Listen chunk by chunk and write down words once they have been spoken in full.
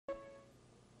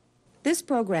This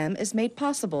program is made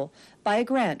possible by a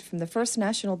grant from the First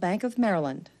National Bank of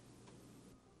Maryland.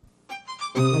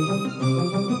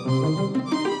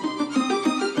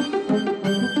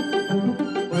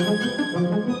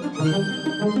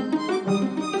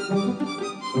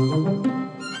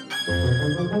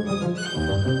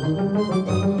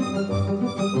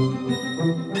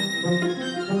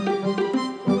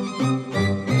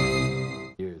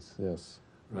 Yes.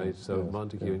 Right, so yes,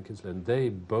 Montague yeah. and Kinsella, they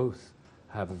both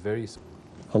have a very...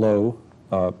 Hello,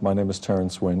 my name is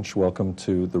Terence Winch. Welcome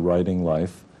to The Writing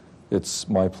Life. It's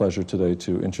my pleasure today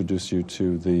to introduce you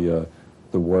to the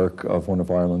work of one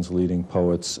of Ireland's leading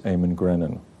poets, Eamon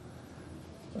Grennan.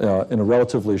 In a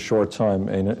relatively short time,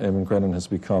 Eamon Grennan has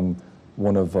become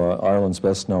one of Ireland's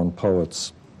best-known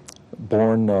poets.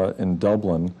 Born in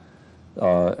Dublin,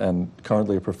 and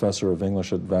currently a professor of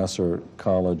English at Vassar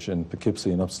College in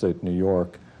Poughkeepsie in upstate New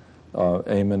York,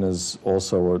 Eamon is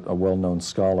also a well-known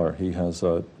scholar. He has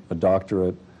a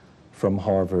doctorate from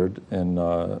Harvard in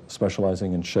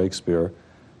specializing in Shakespeare,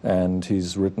 and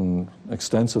he's written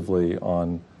extensively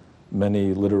on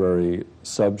many literary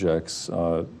subjects,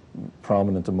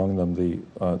 prominent among them the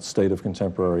state of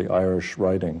contemporary Irish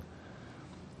writing.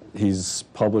 He's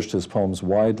published his poems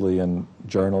widely in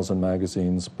journals and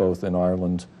magazines, both in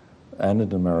Ireland and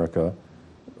in America.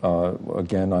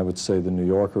 Again, I would say The New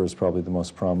Yorker is probably the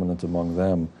most prominent among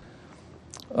them.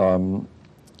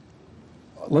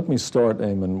 Let me start,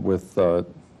 Eamon, with a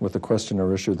question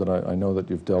or issue that I know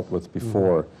that you've dealt with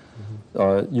before.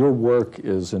 Your work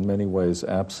is in many ways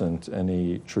absent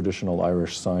any traditional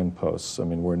Irish signposts. I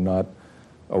mean, we're not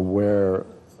aware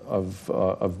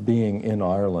of being in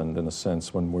Ireland, in a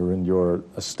sense, when we're in your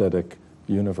aesthetic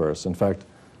universe. In fact,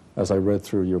 as I read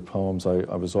through your poems,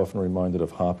 I was often reminded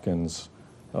of Hopkins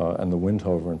and the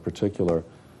Windhover in particular,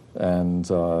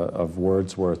 and of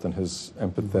Wordsworth and his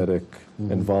empathetic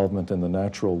involvement in the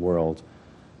natural world.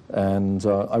 And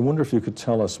I wonder if you could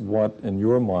tell us what, in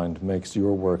your mind, makes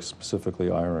your work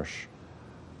specifically Irish.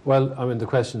 Well, I mean, the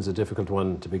question's a difficult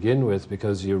one to begin with,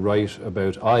 because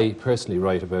I personally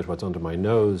write about what's under my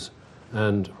nose,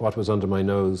 and what was under my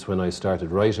nose when I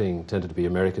started writing tended to be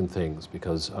American things,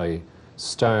 because I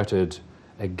started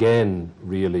again,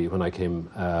 really, when I came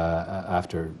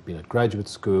after being at graduate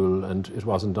school, and it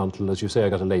wasn't until, as you say, I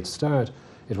got a late start,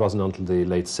 it wasn't until the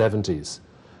late 70s.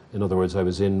 In other words, I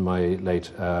was in my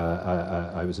late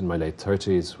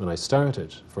 30s when I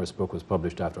started. First book was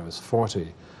published after I was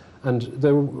 40. And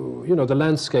the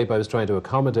landscape I was trying to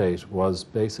accommodate was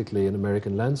basically an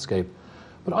American landscape.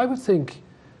 But I would think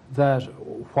that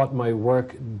what my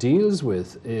work deals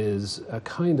with is a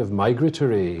kind of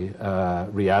migratory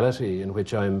reality in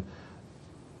which I'm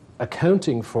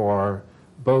accounting for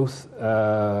both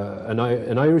an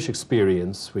Irish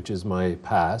experience, which is my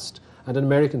past, and an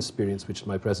American experience, which is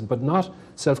my present, but not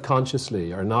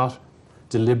self-consciously or not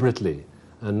deliberately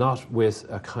and not with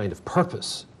a kind of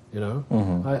purpose. You know,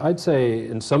 I'd say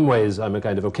in some ways I'm a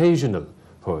kind of occasional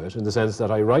poet, in the sense that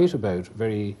I write about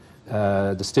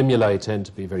the stimuli tend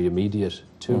to be very immediate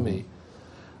to me.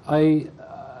 I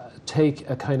take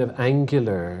a kind of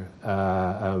angular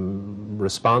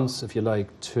response, if you like,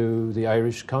 to the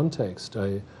Irish context.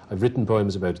 I've written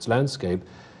poems about its landscape,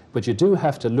 but you do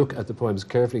have to look at the poems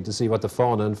carefully to see what the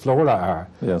fauna and flora are.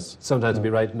 Yes. Sometimes you'll be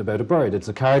writing about a bird, it's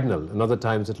a cardinal, and other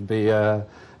times it'll be a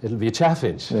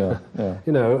chaffinch. Yeah, yeah.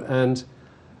 You know, and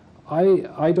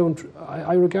I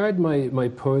regard my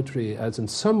poetry as in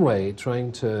some way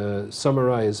trying to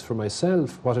summarize for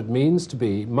myself what it means to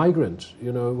be migrant,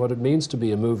 you know, what it means to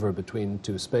be a mover between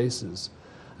two spaces.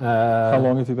 How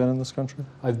long have you been in this country?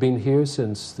 I've been here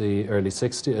since the early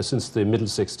 60s, since the middle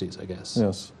 60s, I guess.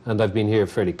 Yes. And I've been here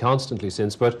fairly constantly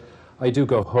since, but I do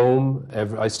go home,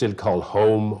 I still call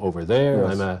home over there.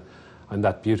 Yes. I'm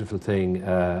that beautiful thing,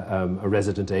 a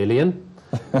resident alien,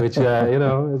 which, you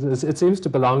know, it seems to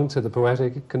belong to the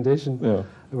poetic condition. Yeah.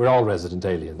 We're all resident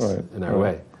aliens in our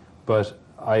way. But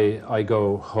I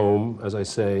go home, as I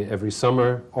say, every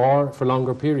summer or for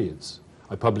longer periods.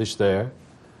 I publish there.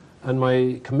 And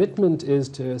my commitment is,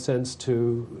 to a sense,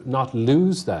 to not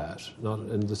lose that, not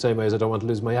in the same way as I don't want to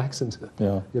lose my accent.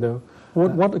 Yeah. You know.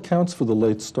 What accounts for the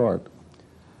late start?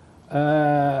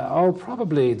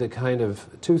 Probably the kind of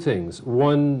two things.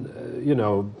 One, you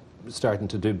know, starting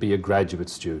to be a graduate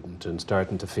student and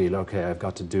starting to feel, okay, I've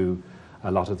got to do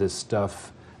a lot of this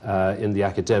stuff in the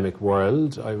academic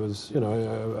world. I was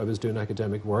doing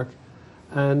academic work.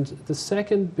 And the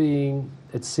second being,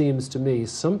 it seems to me,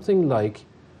 something like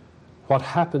what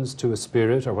happens to a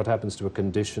spirit or what happens to a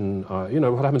condition, you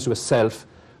know, what happens to a self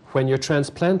when you're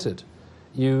transplanted.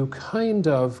 You kind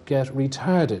of get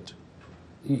retarded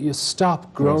you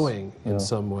stop growing Yeah. in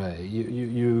some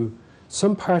way.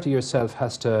 Some part of yourself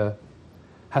has to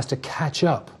catch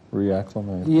up.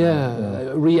 Reacclimate.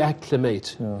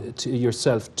 Reacclimate to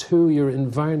yourself, to your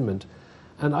environment.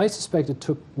 And I suspect it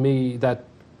took me that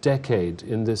decade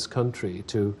in this country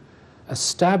to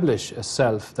establish a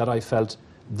self that I felt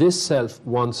this self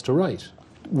wants to write.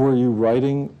 Were you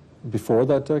writing before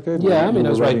that decade? Yeah, I mean, I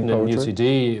was writing in poetry?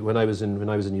 UCD when I was in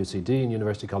UCD in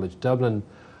University College Dublin.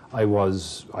 I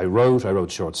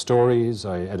wrote short stories.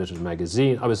 I edited a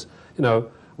magazine. I was,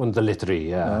 one of the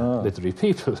literary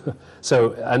people.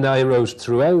 So, and I wrote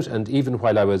throughout, and even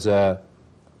while I was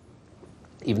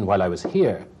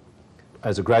here,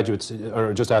 as a graduate,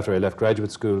 or just after I left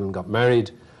graduate school and got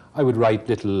married, I would write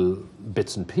little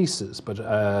bits and pieces. But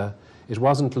it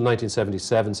wasn't until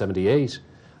 1977, 78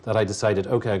 that I decided,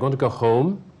 okay, I'm going to go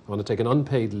home. I want to take an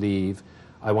unpaid leave.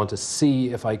 I want to see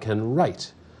if I can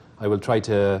write. I will try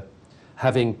to,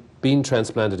 having been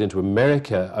transplanted into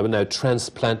America, I will now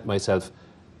transplant myself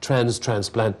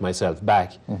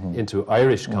back into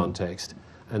Irish context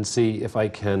and see if I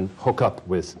can hook up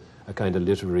with a kind of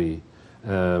literary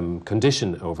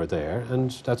condition over there.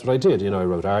 And that's what I did. I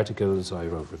wrote articles, I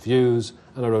wrote reviews,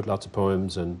 and I wrote lots of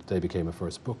poems, and they became a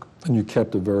first book. And you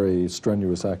kept a very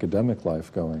strenuous academic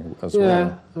life going as well.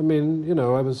 Yeah, I mean,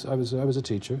 I was a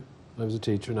teacher. I was a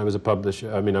teacher, and I was a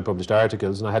publisher. I mean, I published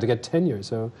articles, and I had to get tenure.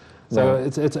 So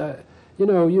it's you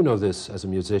know this as a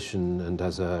musician and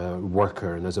as a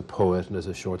worker and as a poet and as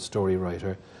a short story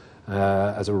writer,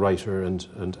 as a writer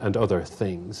and other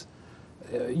things.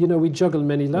 We juggle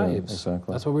many lives. Yeah,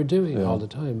 exactly. That's what we're doing all the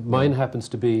time. Mine happens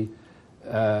to be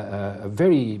a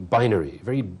very binary,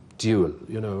 very dual,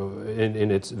 in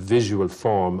its visual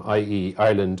form, i.e.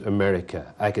 Ireland,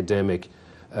 America, academic,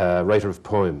 writer of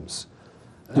poems.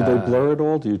 Do they blur at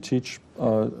all? Do you teach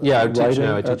I teach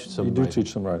now. I teach some You do writing.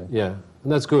 teach some writing? Yeah,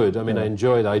 and that's good. I mean, I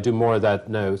enjoy that. I do more of that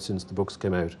now since the books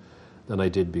came out than I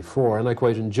did before, and I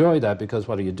quite enjoy that because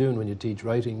what are you doing when you teach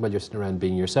writing? Well, you're sitting around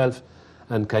being yourself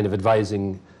and kind of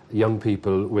advising young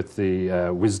people with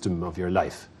the wisdom of your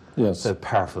life. Yes. It's a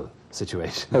powerful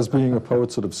situation. Has being a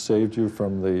poet sort of saved you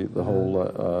from the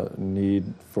whole need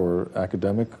for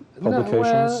academic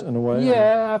publications in a way?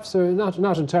 Yeah, absolutely.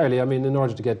 Not entirely. I mean, in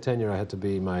order to get tenure, I had to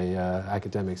be my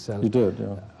academic self. You did,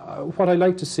 yeah. What I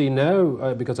like to see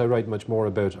now, because I write much more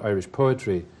about Irish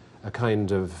poetry, a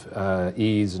kind of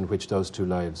ease in which those two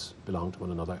lives belong to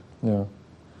one another. Yeah.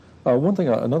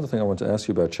 Another thing I want to ask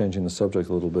you about, changing the subject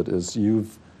a little bit, is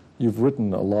you've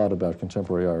written a lot about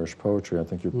contemporary Irish poetry. I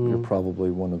think you're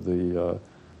probably one of the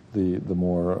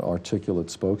more articulate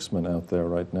spokesmen out there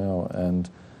right now. And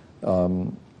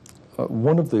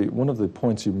one of the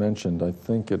points you mentioned, I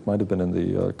think it might have been in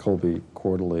the Colby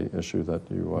Quarterly issue that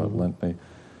you lent me,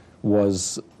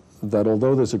 was that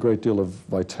although there's a great deal of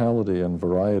vitality and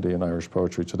variety in Irish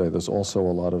poetry today, there's also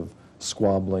a lot of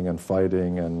squabbling and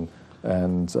fighting and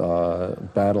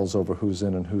battles over who's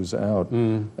in and who's out,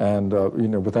 and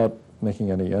without making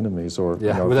any enemies, or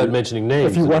without mentioning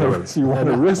names. If you want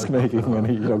to risk making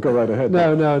any, go right ahead.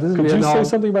 No. Could you say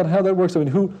something about how that works? I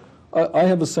mean, I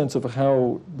have a sense of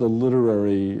how the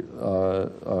literary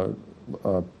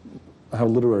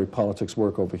politics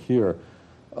work over here.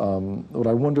 But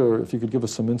I wonder if you could give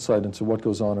us some insight into what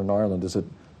goes on in Ireland. Is it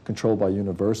controlled by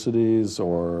universities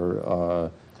or?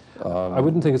 I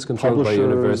wouldn't think it's controlled by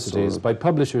universities, by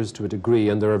publishers to a degree,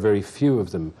 and there are very few of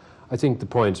them. I think the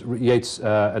point, Yeats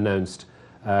announced,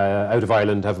 out of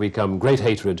Ireland have we come great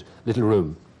hatred, little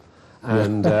room.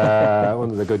 And one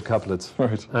of the good couplets.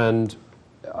 Right. And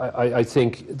I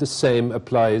think the same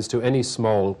applies to any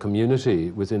small community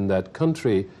within that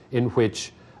country in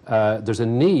which there's a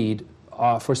need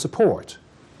for support.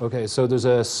 Okay, so there's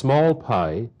a small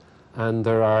pie and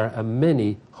there are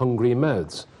many hungry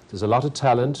mouths. There's a lot of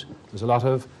talent, there's a lot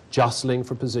of jostling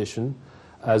for position.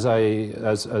 As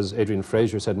Adrian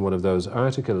Fraser said in one of those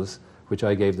articles, which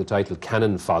I gave the title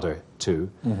Cannon Fodder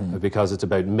to, because it's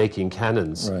about making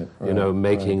cannons,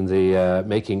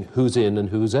 making who's in and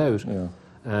who's out. Yeah.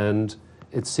 And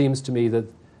it seems to me that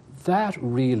that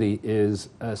really is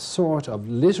a sort of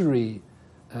literary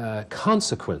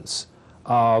consequence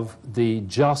of the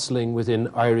jostling within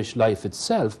Irish life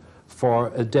itself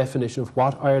for a definition of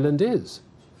what Ireland is.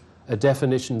 A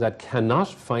definition that cannot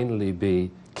finally be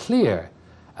clear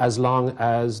as long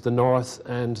as the North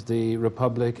and the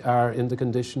Republic are in the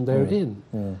condition they're in.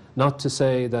 Yeah. Not to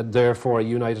say that therefore a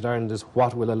united Ireland is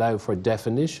what will allow for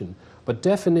definition, but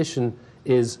definition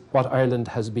is what Ireland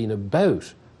has been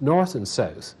about, North and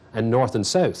South,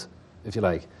 if you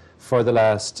like, for the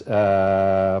last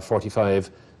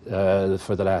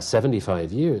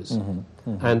 75 years.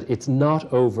 and it's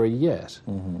not over yet.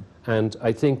 And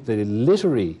I think the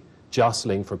literary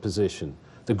jostling for position,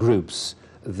 the groups,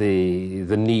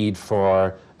 the need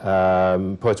for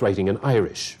poets writing in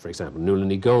Irish, for example, Nuala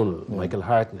Ní Dhomhnaill, Michael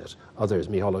Hartnett, others,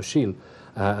 Micheál O'Shiel,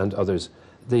 and others,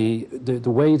 the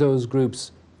way those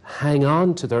groups hang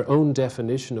on to their own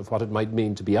definition of what it might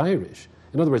mean to be Irish.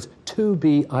 In other words, to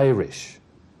be Irish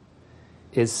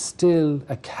is still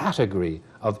a category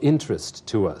of interest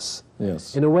to us,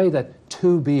 in a way that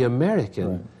to be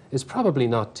American is probably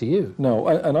not to you. No,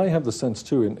 and I have the sense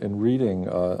too in reading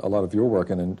a lot of your work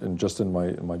and just in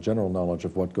my general knowledge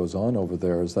of what goes on over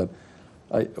there is that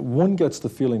one gets the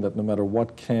feeling that no matter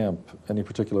what camp any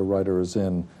particular writer is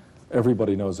in,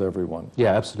 everybody knows everyone.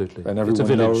 Yeah, absolutely. And everyone it's a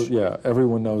village.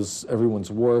 everyone knows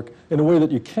everyone's work in a way that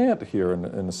you can't here in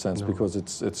a sense because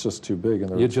it's just too big and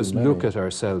there You are too just many. look at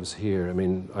ourselves here. I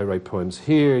mean, I write poems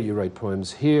here, you write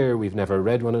poems here. We've never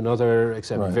read one another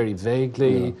except very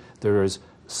vaguely. Yeah. There's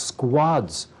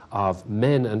squads of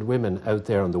men and women out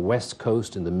there on the West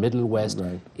Coast, in the Middle West,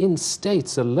 in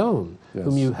states alone,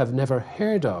 whom you have never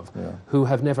heard of, who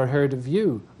have never heard of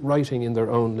you, writing in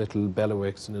their own little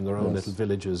bailiwicks and in their own little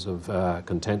villages of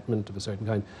contentment of a certain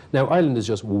kind. Now, Ireland is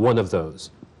just one of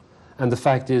those. And the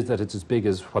fact is that it's as big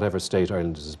as whatever state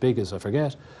Ireland is as big as, I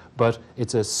forget, but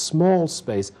it's a small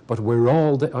space, but we're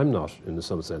all there. I'm not, in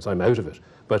some sense, I'm out of it,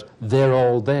 but they're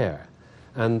all there.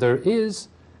 And there is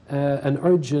an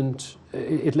urgent,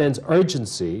 it lends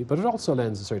urgency, but it also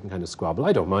lends a certain kind of squabble.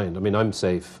 I don't mind. I mean, I'm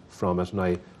safe from it, and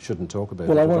I shouldn't talk about it.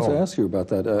 Well, I at wanted all. to ask you about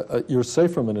that. You're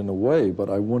safe from it in a way, but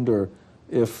I wonder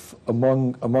if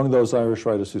among those Irish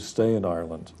writers who stay in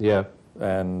Ireland,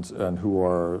 and who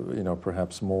are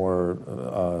perhaps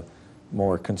more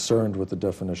concerned with the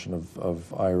definition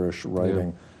of Irish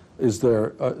writing, is there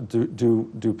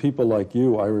do people like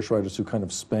you, Irish writers who kind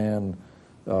of span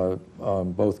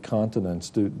both continents,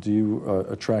 do you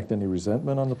attract any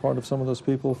resentment on the part of some of those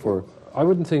people for? I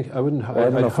wouldn't think, I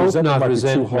hope not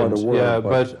resentment.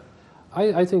 But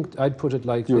I think I'd put it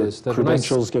like this. That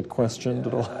credentials get questioned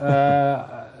at all?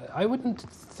 I wouldn't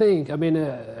think, I mean,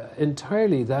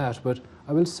 entirely that, but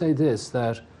I will say this,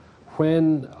 that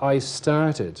when I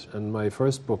started and my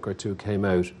first book or two came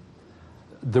out,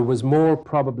 there was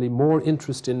probably more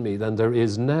interest in me than there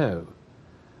is now.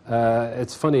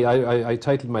 It's funny, I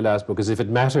titled my last book as If It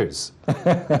Matters.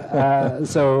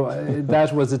 So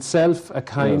that was itself a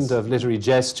kind of literary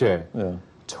gesture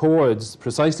towards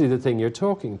precisely the thing you're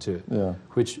talking to,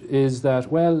 which is that,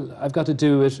 well, I've got to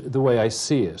do it the way I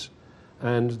see it.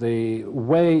 And the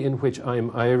way in which I'm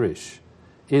Irish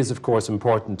is, of course,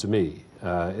 important to me.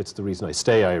 It's the reason I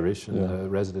stay Irish and a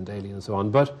resident alien and so on.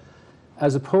 But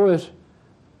as a poet,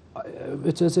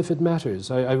 it's as if it matters.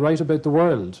 I write about the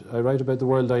world. I write about the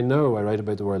world I know. I write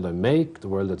about the world I make, the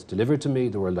world that's delivered to me,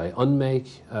 the world I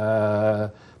unmake.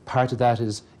 Part of that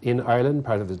is in Ireland,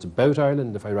 part of it's about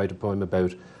Ireland. If I write a poem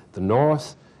about the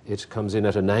North, it comes in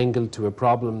at an angle to a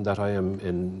problem that I am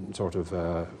in sort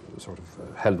of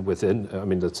held within, I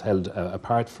mean, that's held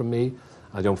apart from me.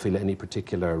 I don't feel any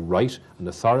particular right and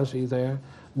authority there.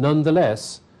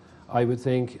 Nonetheless, I would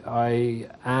think I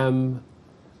am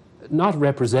not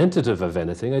representative of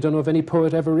anything. I don't know if any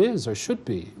poet ever is or should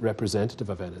be representative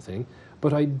of anything,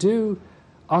 but I do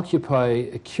occupy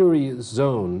a curious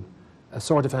zone, a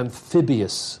sort of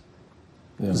amphibious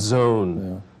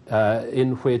zone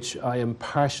in which I am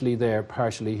partially there,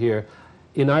 partially here.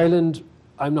 In Ireland,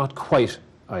 I'm not quite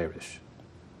Irish,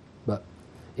 but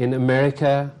in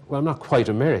America, well, I'm not quite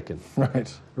American.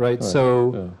 Right.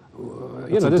 So,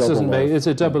 you know, this doesn't make it's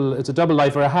a double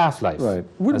life or a half life. Right.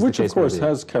 Which of course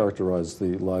has characterized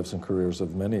the lives and careers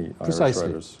of many Irish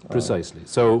writers. Precisely.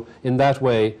 So, in that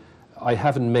way, I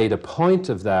haven't made a point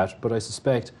of that, but I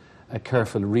suspect a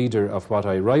careful reader of what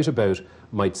I write about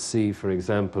might see, for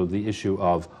example, the issue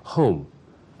of home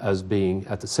as being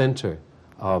at the center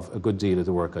of a good deal of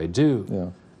the work I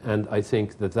do. And I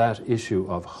think that that issue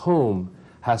of home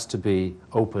has to be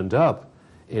opened up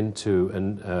into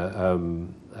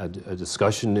a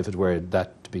discussion, if it were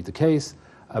that to be the case,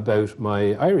 about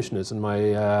my Irishness and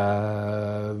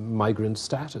my migrant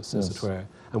status, as it were.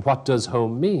 And what does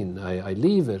home mean? I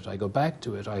leave it, I go back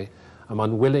to it, I'm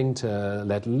unwilling to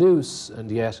let loose,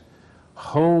 and yet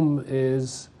home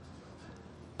is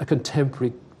a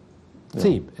contemporary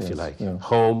theme, if you like.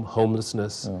 Home,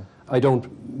 homelessness. I don't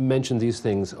mention these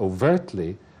things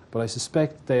overtly, but I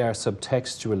suspect they are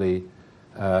subtextually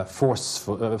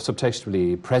forceful,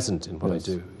 subtextually present in what I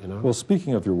do. You know? Well,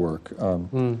 speaking of your work,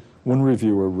 one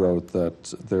reviewer wrote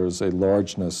that there's a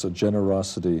largeness, a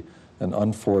generosity, an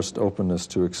unforced openness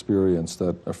to experience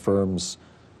that affirms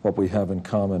what we have in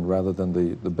common rather than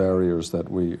the barriers that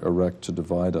we erect to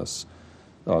divide us.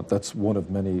 That's one of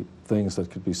many things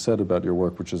that could be said about your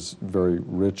work, which is very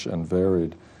rich and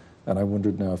varied. And I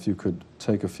wondered now if you could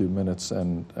take a few minutes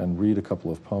and read a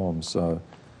couple of poems.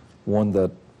 One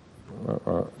that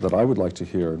I would like to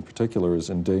hear in particular is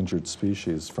Endangered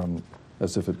Species from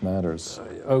As If It Matters.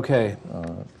 Okay.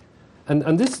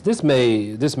 And this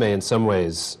may in some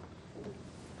ways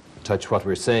touch what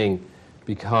we're saying,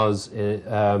 because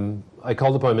I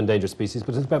call the poem Endangered Species,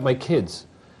 but it's about my kids.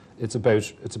 It's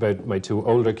about my two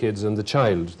older kids and the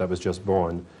child that was just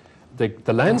born.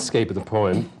 The landscape of the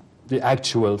poem, the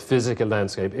actual physical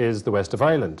landscape, is the west of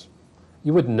Ireland.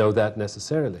 You wouldn't know that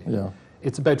necessarily. Yeah.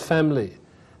 It's about family.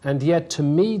 And yet, to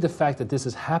me, the fact that this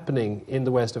is happening in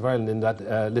the west of Ireland, in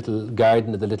that little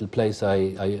garden, the little place I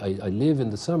live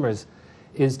in the summers,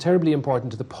 is terribly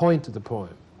important to the point of the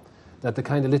poem. That the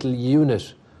kind of little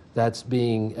unit that's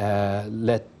being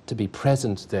let to be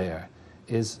present there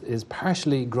is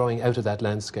partially growing out of that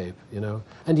landscape, you know.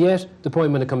 And yet, the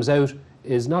poem, when it comes out,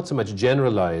 is not so much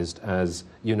generalized as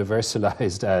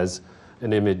universalized as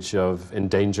an image of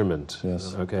endangerment,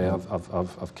 yes. Okay, yeah.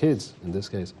 of kids, in this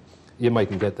case. You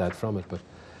mightn't get that from it, but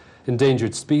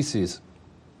endangered species.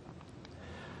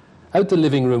 Out the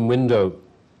living room window,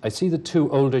 I see the two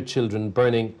older children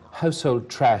burning household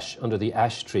trash under the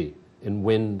ash tree in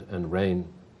wind and rain.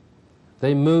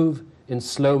 They move in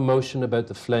slow motion about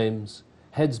the flames,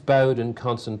 heads bowed in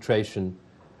concentration,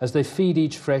 as they feed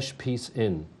each fresh piece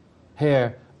in,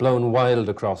 hair blown wild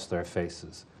across their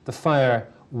faces, the fire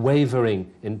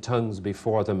wavering in tongues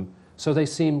before them, so they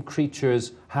seem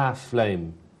creatures half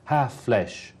flame, half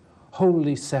flesh,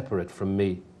 wholly separate from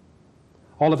me.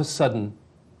 All of a sudden,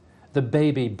 the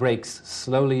baby breaks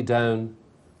slowly down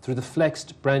through the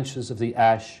flexed branches of the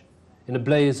ash in a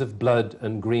blaze of blood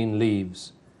and green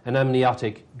leaves, an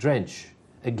amniotic drench,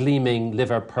 a gleaming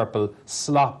liver-purple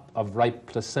slop of ripe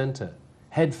placenta,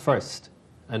 head first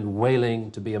and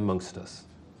wailing to be amongst us.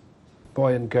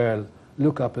 Boy and girl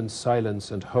look up in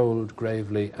silence and hold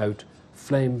gravely out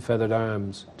flame-feathered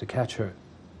arms to catch her,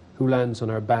 who lands on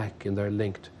her back in their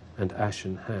linked and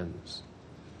ashen hands.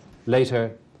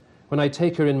 Later, when I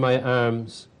take her in my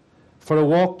arms, for a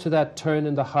walk to that turn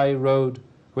in the high road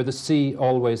where the sea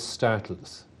always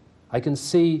startles, I can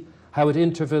see how at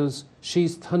intervals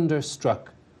she's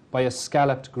thunderstruck by a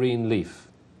scalloped green leaf,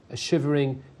 a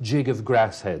shivering jig of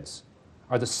grass heads,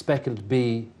 or the speckled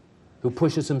bee who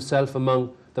pushes himself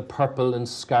among the purple and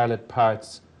scarlet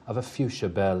parts of a fuchsia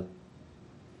bell.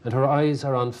 And her eyes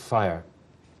are on fire.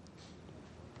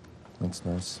 That's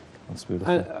nice. That's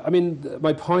beautiful. I mean,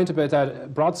 my point about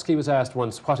that, Brodsky was asked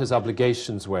once what his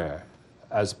obligations were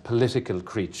as political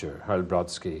creature, Harold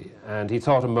Brodsky, and he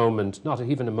thought a moment, not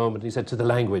even a moment, he said, to the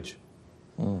language.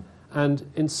 Mm.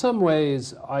 And in some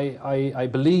ways, I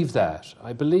believe that.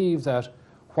 I believe that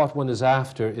what one is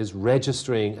after is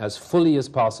registering as fully as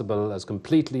possible, as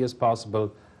completely as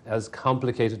possible, as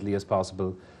complicatedly as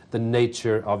possible, the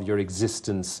nature of your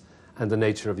existence and the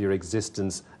nature of your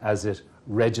existence as it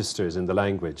registers in the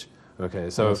language. Okay,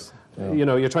 so yes. Yeah. you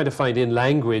know, you're trying to find in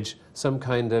language some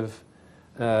kind of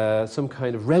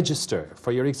register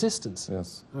for your existence.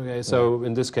 Yes. Okay, so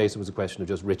in this case, it was a question of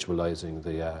just ritualizing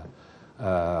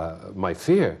my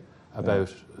fear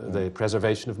about the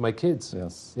preservation of my kids.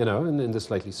 Yes. You know, in this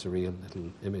slightly surreal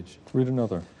little image. Read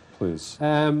another, please.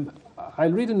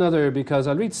 I'll read another because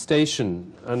I'll read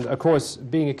Station, and of course,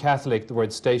 being a Catholic, the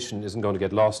word station isn't going to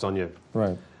get lost on you.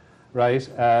 Right. Right?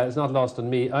 It's not lost on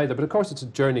me either, but of course it's a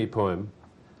journey poem,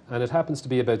 and it happens to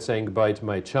be about saying goodbye to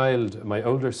my child, my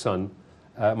older son,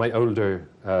 one of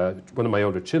my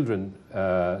older children,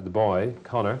 the boy,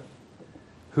 Connor,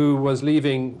 who was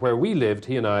leaving where we lived,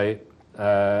 he and I,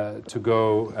 to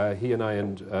go, he and I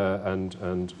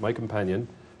and my companion,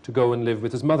 to go and live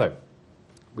with his mother.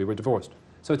 We were divorced.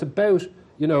 So it's about,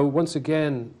 you know, once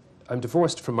again, I'm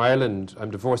divorced from Ireland,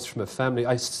 I'm divorced from a family.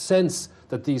 I sense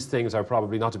that these things are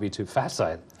probably not to be too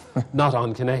facile, not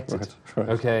unconnected, right,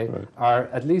 okay? Right. Or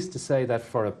at least to say that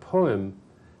for a poem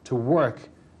to work,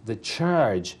 the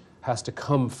charge has to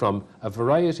come from a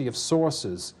variety of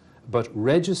sources, but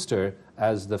register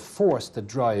as the force that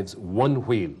drives one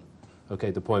wheel. Okay,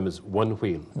 the poem is one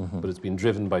wheel, but it's been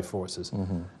driven by forces.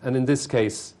 And in this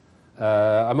case,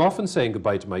 I'm often saying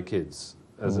goodbye to my kids,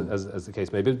 as the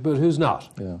case may be, but who's not?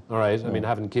 Yeah. All right, I mean,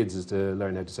 having kids is to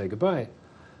learn how to say goodbye.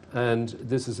 And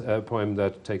this is a poem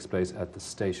that takes place at the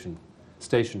station.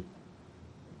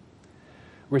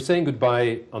 We're saying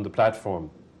goodbye on the platform.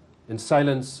 In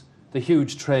silence, the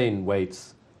huge train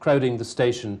waits, crowding the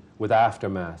station with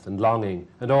aftermath and longing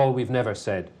and all we've never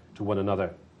said to one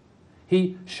another.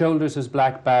 He shoulders his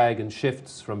black bag and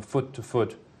shifts from foot to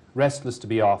foot, restless to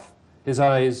be off, his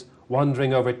eyes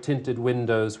wandering over tinted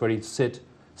windows where he'd sit,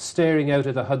 staring out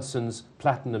at the Hudson's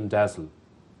platinum dazzle.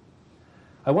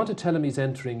 I want to tell him he's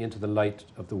entering into the light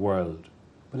of the world,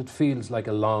 but it feels like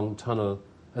a long tunnel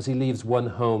as he leaves one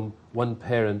home, one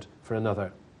parent for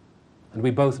another. And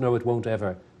we both know it won't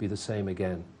ever be the same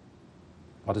again.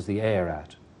 What is the air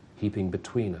at? Heaping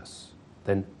between us,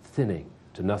 then thinning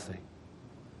to nothing.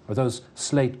 Or those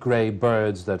slate-grey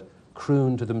birds that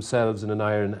croon to themselves in an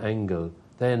iron angle,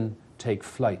 then take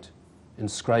flight,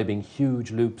 inscribing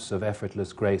huge loops of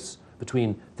effortless grace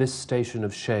between this station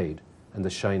of shade and the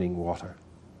shining water.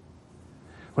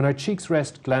 When our cheeks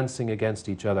rest glancing against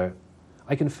each other,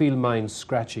 I can feel mine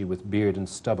scratchy with beard and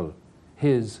stubble,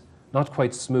 his not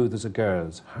quite smooth as a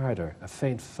girl's, harder, a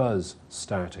faint fuzz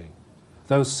starting.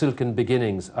 Those silken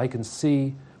beginnings I can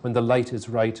see when the light is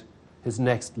right, his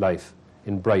next life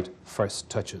in bright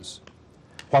first touches.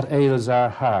 What ails our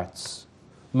hearts?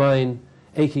 Mine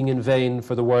aching in vain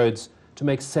for the words to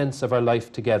make sense of our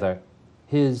life together.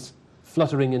 His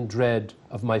fluttering in dread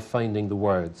of my finding the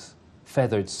words,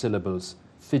 feathered syllables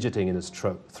fidgeting in his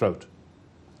throat.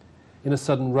 In a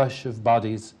sudden rush of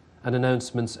bodies and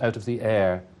announcements out of the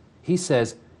air, he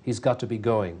says he's got to be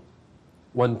going.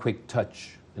 One quick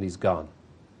touch and he's gone.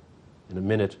 In a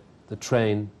minute, the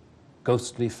train,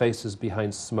 ghostly faces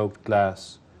behind smoked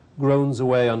glass, groans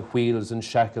away on wheels and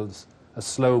shackles, a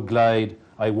slow glide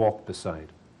I walk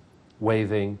beside,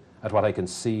 waving at what I can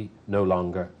see no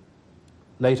longer.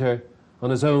 Later,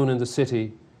 on his own in the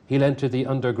city, he'll enter the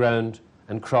underground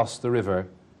and cross the river,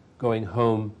 going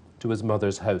home to his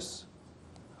mother's house.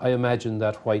 I imagine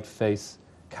that white face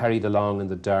carried along in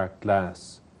the dark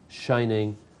glass,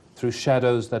 shining through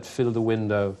shadows that fill the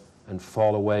window and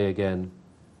fall away again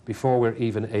before we're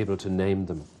even able to name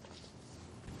them.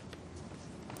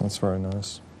 That's very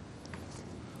nice.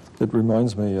 It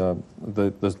reminds me,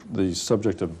 the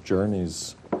subject of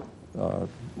journeys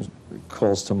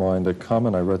calls to mind a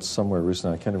comment I read somewhere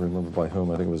recently. I can't even remember by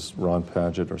whom. I think it was Ron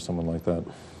Padgett or someone like that,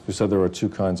 who said there are two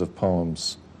kinds of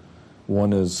poems.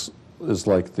 One is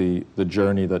like the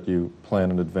journey that you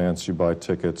plan in advance. You buy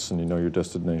tickets and you know your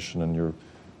destination and your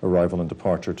arrival and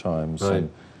departure times. Right.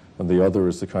 And the other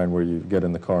is the kind where you get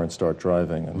in the car and start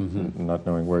driving and not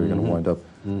knowing where you're going to wind up.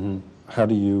 How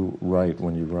do you write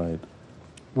when you write?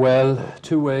 Well,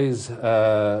 two ways,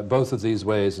 both of these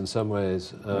ways in some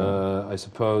ways. I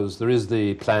suppose there is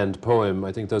the planned poem.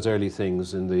 I think those early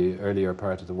things in the earlier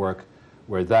part of the work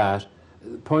were that.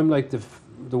 A poem like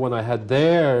the one I had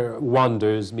there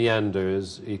wanders,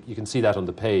 meanders. You can see that on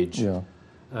the page. Yeah.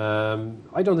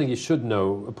 I don't think you should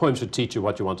know. A poem should teach you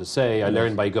what you want to say. I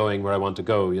learn by going where I want to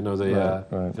go, you know, the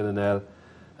Villanelle.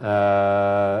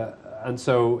 And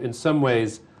so in some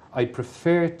ways, I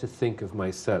prefer to think of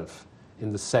myself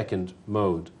in the second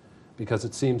mode, because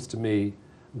it seems to me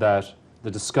that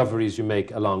the discoveries you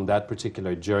make along that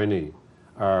particular journey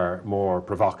are more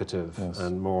provocative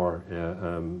and more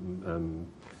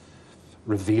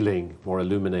revealing, more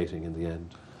illuminating in the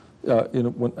end. You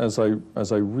know, as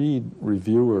I read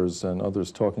reviewers and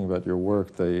others talking about your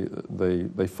work,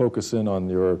 they focus in on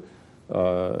your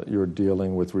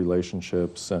dealing with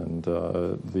relationships and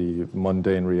the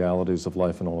mundane realities of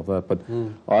life and all of that. But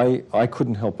I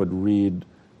couldn't help but read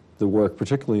the work,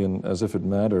 particularly as if it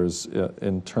matters,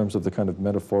 in terms of the kind of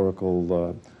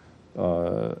metaphorical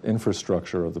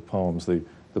infrastructure of the poems,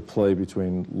 the play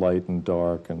between light and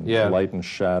dark and light and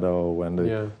shadow and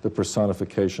the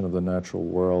personification of the natural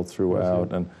world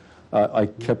throughout. And I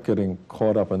kept getting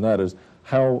caught up in that.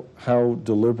 How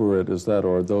deliberate is that,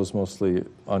 or are those mostly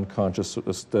unconscious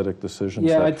aesthetic decisions?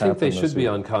 Yeah, I think they should be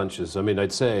unconscious. I mean,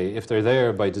 I'd say if they're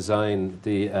there by design,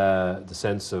 the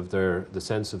sense of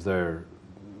their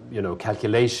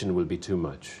calculation will be too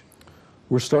much.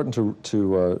 We're starting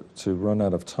to run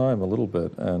out of time a little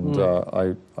bit, and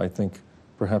I think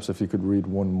perhaps if you could read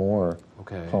one more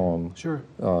poem,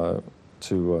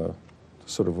 to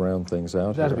sort of round things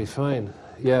out. That'd be fine.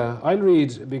 Yeah, I'll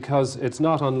read, because it's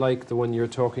not unlike the one you're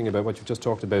talking about, what you've just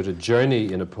talked about, a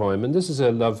journey in a poem. And this is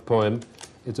a love poem.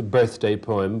 It's a birthday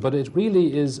poem, but it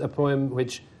really is a poem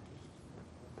which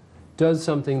does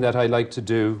something that I like to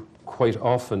do quite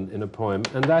often in a poem,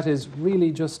 and that is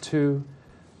really just to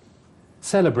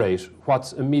celebrate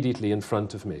what's immediately in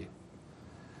front of me.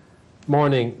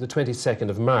 Morning, the 22nd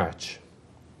of March.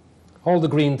 All the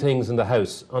green things in the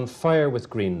house on fire with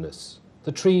greenness.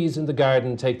 The trees in the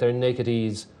garden take their naked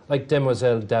ease like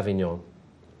Demoiselle d'Avignon.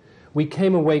 We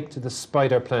came awake to the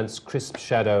spider plant's crisp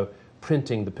shadow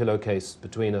printing the pillowcase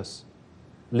between us.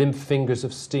 Limp fingers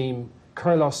of steam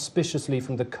curl auspiciously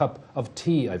from the cup of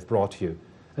tea I've brought you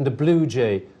and a blue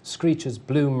jay screeches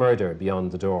blue murder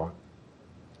beyond the door.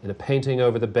 In a painting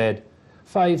over the bed,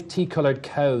 5 tea-coloured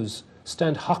cows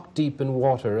stand hock-deep in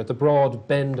water at the broad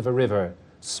bend of a river,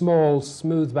 small,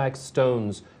 smooth-backed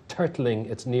stones turtling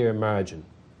its near margin.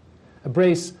 A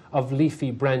brace of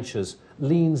leafy branches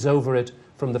leans over it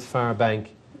from the far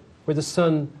bank, where the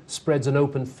sun spreads an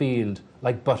open field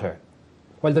like butter,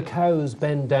 while the cows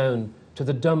bend down to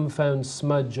the dumbfound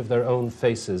smudge of their own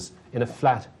faces in a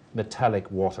flat, metallic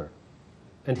water.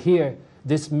 And here,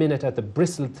 this minute at the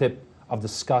bristle tip of the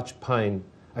Scotch pine,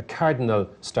 a cardinal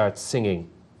starts singing.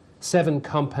 7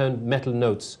 compound metal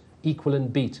notes, equal in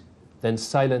beat, then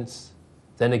silence,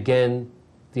 then again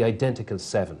the identical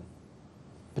 7.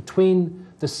 Between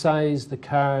the sighs the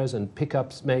cars and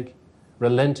pickups make,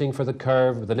 relenting for the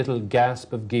curve with a little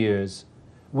gasp of gears,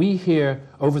 we hear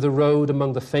over the road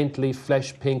among the faintly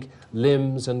flesh-pink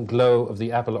limbs and glow of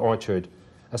the apple orchard,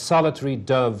 a solitary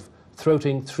dove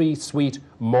throating 3 sweet,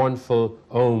 mournful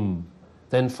om,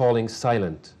 then falling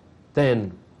silent.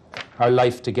 Then our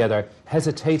life together,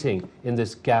 hesitating in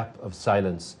this gap of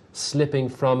silence, slipping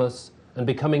from us and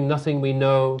becoming nothing we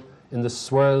know in the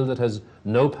swirl that has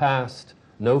no past,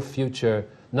 no future,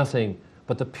 nothing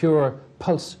but the pure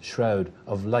pulse shroud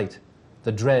of light,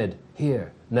 the dread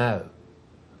here, now,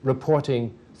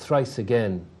 reporting thrice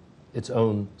again its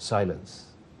own silence.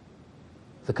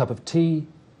 The cup of tea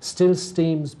still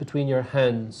steams between your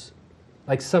hands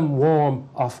like some warm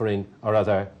offering or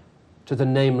other to the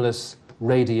nameless,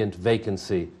 radiant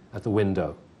vacancy at the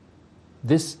window.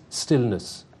 This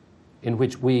stillness in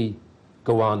which we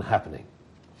go on happening.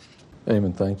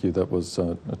 Eamon, thank you. That was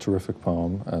a terrific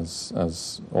poem,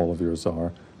 as all of yours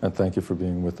are, and thank you for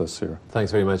being with us here.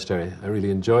 Thanks very much, Terry. I really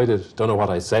enjoyed it. Don't know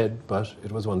what I said, but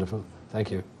it was wonderful.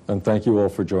 Thank you. And thank you all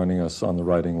for joining us on The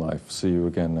Writing Life. See you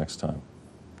again next time.